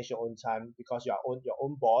can manage your own time because you are your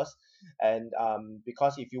own boss. And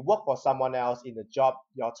because if you work for someone else in the job,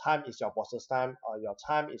 your time is your boss's time, or your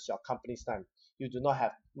time is your company's time. You do not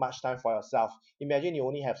have much time for yourself. Imagine you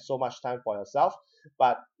only have so much time for yourself,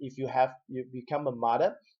 but if you become a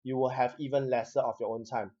mother, you will have even lesser of your own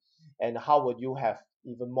time. And how would you have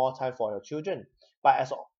even more time for your children? But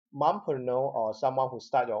as a mompreneur or someone who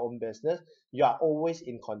start your own business, you are always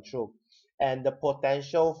in control. And the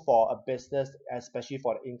potential for a business, especially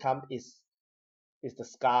for the income, is the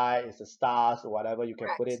sky, is the stars, or whatever you can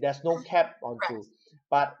put it. Correct. There's no cap onto. Correct.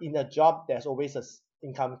 But in a job, there's always a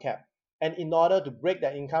income cap. And in order to break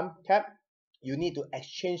the income cap, you need to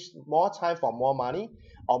exchange more time for more money,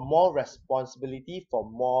 or more responsibility for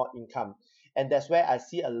more income. And that's where I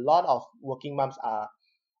see a lot of working moms are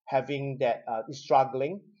having that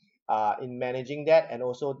struggling in managing that, and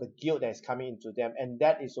also the guilt that is coming into them. And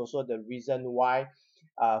that is also the reason why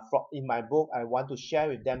in my book I want to share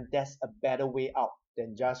with them there's a better way out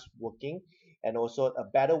than just working, and also a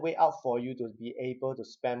better way out for you to be able to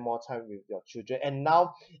spend more time with your children. And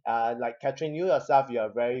now like Catherine, you yourself, you are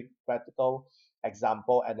a very practical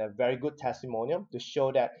example and a very good testimonial to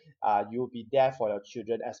show that you'll be there for your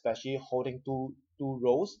children, especially holding two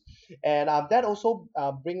roles. And that also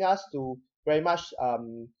bring us to very much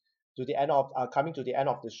to the end of coming to the end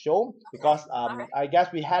of the show, Okay. because All right. I guess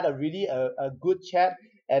we had a really a good chat.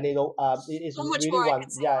 And it is So much really more I one,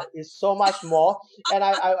 could say yeah, about it's so much more. And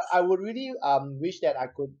I would really wish that I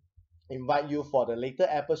could invite you for the later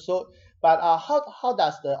episode. But how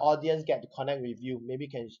does the audience get to connect with you? Maybe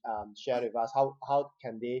you can share with us how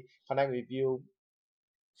can they connect with you.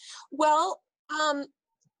 Well,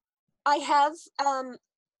 I have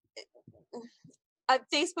a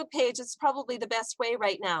Facebook page. Is probably the best way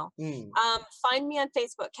right now. Mm, Find me on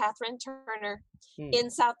Facebook, Catherine Turner, mm, in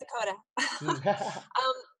South Dakota. mm,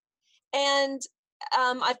 And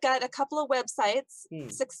I've got a couple of websites. mm,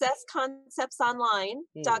 mm,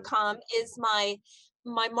 Successconceptsonline.com is my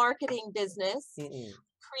marketing business. mm, mm.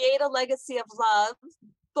 Create a Legacy of Love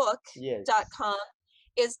Yes. book.com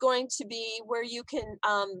is going to be where you can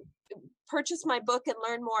purchase my book and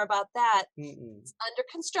learn more about that. Mm, mm, It's under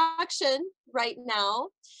construction right now,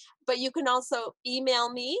 but you can also email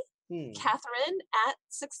me, mm, Catherine at mm.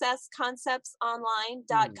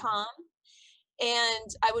 successconceptsonline.com,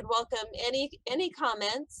 and I would welcome any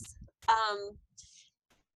comments. Um,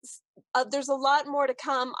 there's a lot more to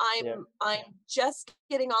come. Yeah, I'm just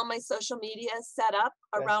getting all my social media set up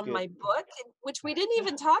that's around good. my book, which we didn't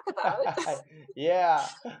even talk about. Yeah.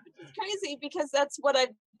 It's crazy because that's what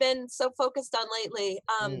I've been so focused on lately.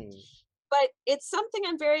 Mm. But it's something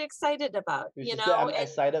I'm very excited about, Which is good. I'm and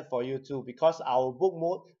excited for you too, because our book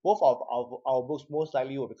both of our books most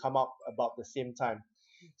likely will come out about the same time.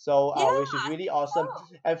 So yeah, which is I really think awesome.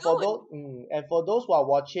 And so. Good. and for those who are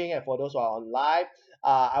watching, and for those who are on live,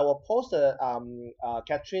 I will post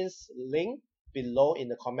Catherine's link below in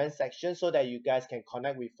the comment section so that you guys can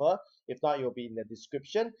connect with her. If not, it will be in the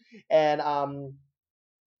description. And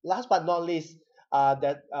last but not least,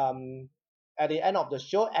 that at the end of the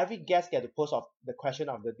show, every guest get to post of the question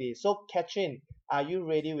of the day. So, Catherine, are you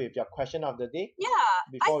ready with your question of the day Yeah,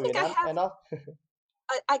 I before we think I have. end off?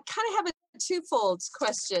 I kind of have a twofold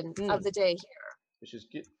question of Hmm, the day here. which is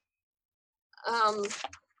good. Um,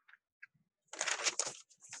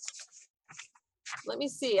 let me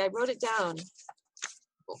see. I wrote it down.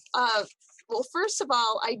 Uh, well, first of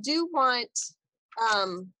all, I do want.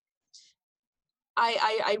 Um,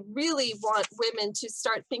 I really want women to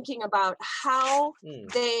start thinking about how Hmm,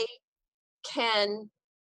 they can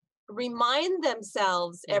remind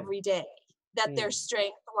themselves hmm, every day that their hmm.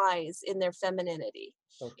 strength lies in their femininity.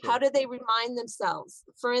 How Okay. do they remind themselves?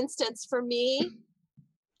 For instance, for me,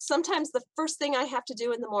 sometimes the first thing I have to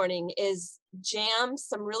do in the morning is jam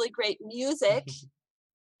some really great music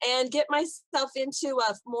and get myself into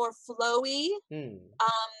a more flowy Hmm,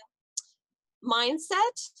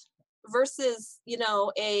 mindset. versus, you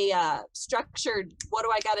know, a structured, what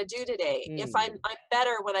do I got to do today? If I'm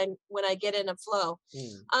better when I get in a flow.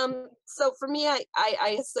 So for me,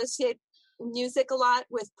 I associate music a lot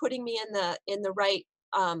with putting me in the right,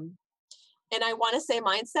 and I want to say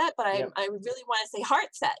mindset, but I really want to say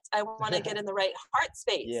heart set. I want to get in the right heart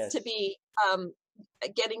space to be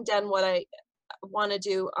getting done what I want to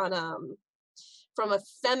do on from a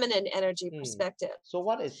feminine energy perspective. So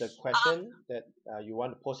what is the question that you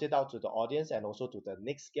want to post it out to the audience and also to the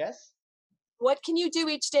next guest? What can you do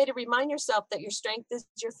each day to remind yourself that your strength is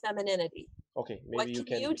your femininity? Okay, maybe What you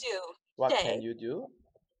can can. you do? What can you do?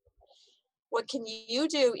 What can you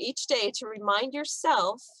do each day to remind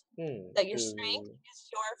yourself that your strength is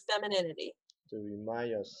your femininity? To remind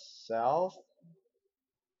yourself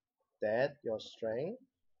that your strength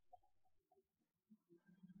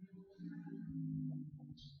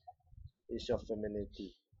is your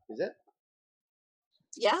femininity. Is it?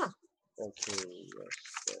 Yeah. Okay.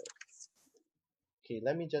 Yes. Okay,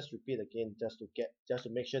 let me just repeat again just to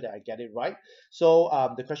make sure that I get it right. So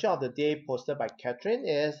the question of the day posted by Catherine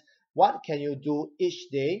is, what can you do each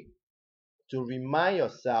day to remind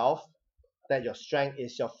yourself that your strength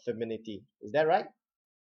is your femininity? Is that right?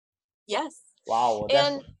 Yes. Wow,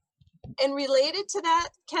 that's and related to that,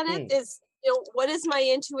 Kenneth, is, you know, what is my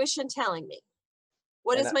intuition telling me?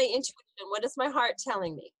 What is my intuition? What is my heart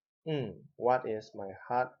telling me? What is my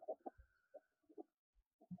heart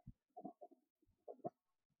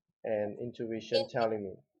and intuition telling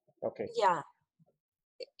me? Okay. Yeah.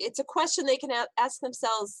 It's a question they can ask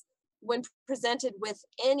themselves when presented with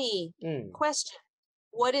any question.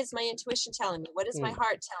 What is my intuition telling me? What is my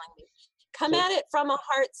heart telling me? Come at it from a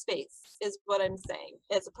heart space is what I'm saying,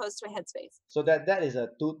 as opposed to a head space. So that is a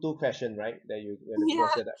two question, right? That you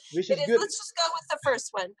posted that, which is it is. good. Let's just go with the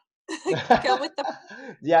first one. Go with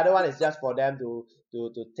the other one is just for them to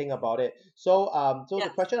think about it. So the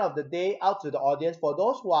question of the day out to the audience, for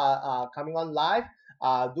those who are coming on live,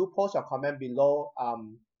 do post your comment below.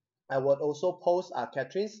 I would also post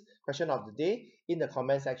Catherine's question of the day in the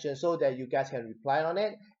comment section so that you guys can reply on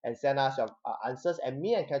it and send us your answers, and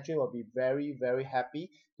me and Catherine will be very, very happy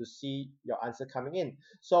to see your answer coming in.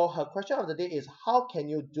 So her question of the day is, how can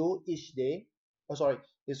you do each day,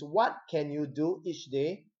 is what can you do each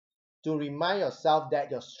day to remind yourself that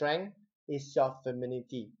your strength is your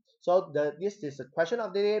femininity? So this is a question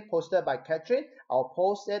of the day posted by Catherine. I'll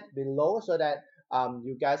post it below so that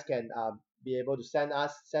you guys can be able to send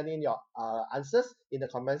in your answers in the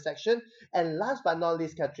comment section. And last but not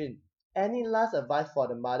least, Catherine, any last advice for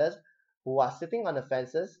the mothers who are sitting on the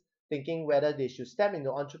fences thinking whether they should step into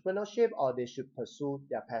entrepreneurship or they should pursue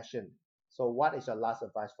their passion? So what is your last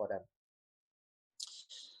advice for them?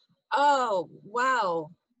 Oh, wow.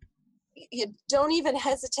 You don't even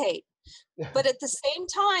hesitate. But at the same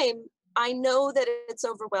time, I know that it's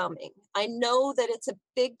overwhelming. I know that it's a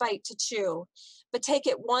big bite to chew, but take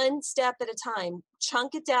it one step at a time.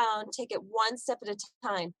 Chunk it down, take it one step at a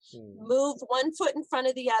time. Move one foot in front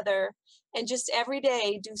of the other, and just every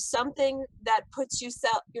day do something that puts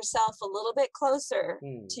yourself a little bit closer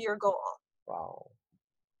to your goal. Wow.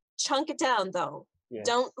 Chunk it down, though. Yes.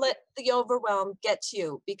 Don't let the overwhelm get to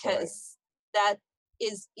you, because that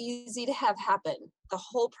is easy to have happen. The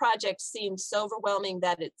whole project seems so overwhelming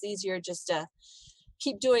that it's easier just to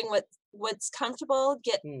keep doing what's comfortable.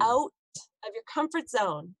 Get out of your comfort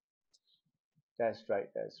zone. That's right.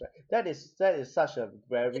 That is such a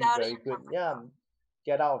very good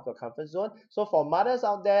get out of the comfort zone. So for mothers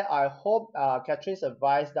out there, I hope Catherine's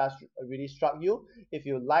advice does really struck you. If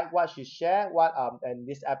you like what she shared, in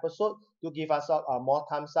this episode, do give us more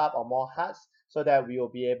thumbs up or more hearts so that we will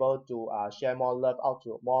be able to share more love out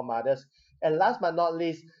to more mothers. And last but not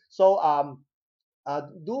least, so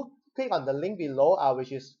do click on the link below,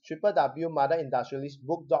 which is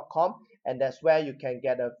www.motherindustrialistbook.com, and that's where you can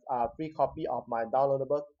get a free copy of my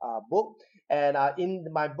downloadable book. And in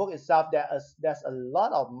my book itself, there's a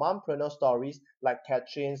lot of mompreneur stories like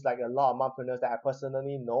Catherine's, like a lot of mompreneurs that I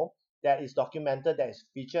personally know, that is documented, that is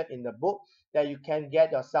featured in the book, that you can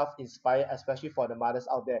get yourself inspired, especially for the mothers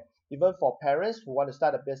out there. Even for parents who want to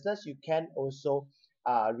start a business, you can also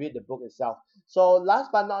read the book itself. So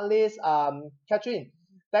last but not least, Catherine,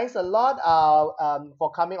 thanks a lot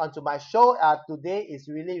for coming onto my show. Today is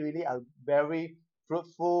really a very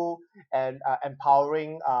fruitful and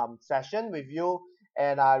empowering session with you,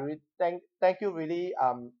 and I thank you really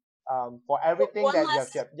for everything that you have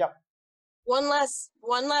shared. Yep. One last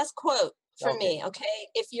quote for me, okay?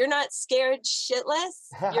 If you're not scared shitless,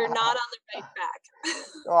 you're not on the right track.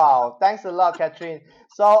 Wow, thanks a lot, Catherine.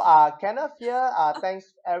 So Kenneth here,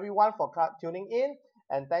 thanks everyone for tuning in.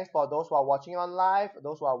 And thanks for those who are watching on live,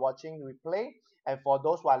 those who are watching replay, and for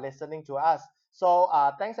those who are listening to us. So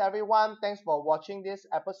thanks everyone. Thanks for watching this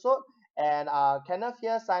episode. And Kenneth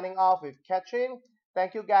here signing off with Catherine.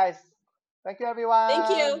 Thank you guys. Thank you Thank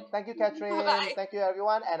everyone. you. Thank you Bye Catherine. bye. Thank you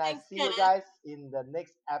everyone. And I Thanks, see you Kenneth. guys in the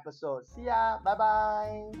next episode. See ya. Bye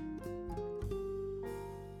bye.